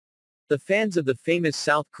The fans of the famous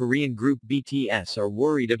South Korean group BTS are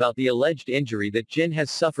worried about the alleged injury that Jin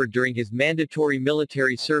has suffered during his mandatory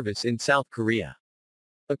military service in South Korea.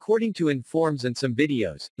 According to informs and some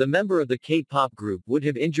videos, the member of the K-pop group would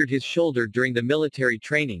have injured his shoulder during the military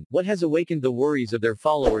training, what has awakened the worries of their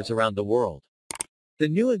followers around the world. The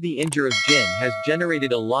news of the injury of Jin has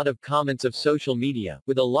generated a lot of comments of social media,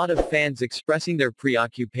 with a lot of fans expressing their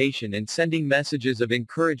preoccupation and sending messages of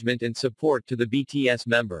encouragement and support to the BTS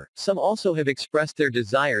member. Some also have expressed their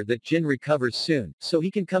desire that Jin recovers soon, so he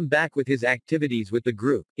can come back with his activities with the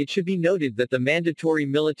group. It should be noted that the mandatory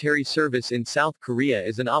military service in South Korea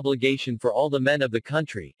is an obligation for all the men of the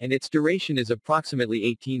country, and its duration is approximately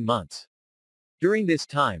 18 months. During this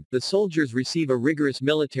time, the soldiers receive a rigorous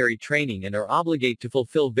military training and are obligated to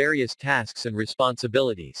fulfill various tasks and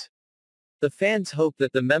responsibilities. The fans hope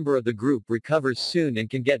that the member of the group recovers soon and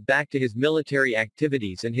can get back to his military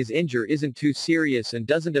activities and his injury isn't too serious and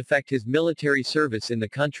doesn't affect his military service in the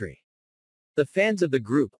country. The fans of the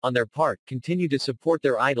group, on their part, continue to support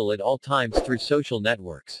their idol at all times through social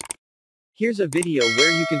networks. Here's a video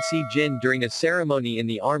where you can see Jin during a ceremony in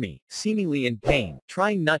the army, seemingly in pain,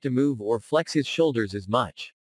 trying not to move or flex his shoulders as much.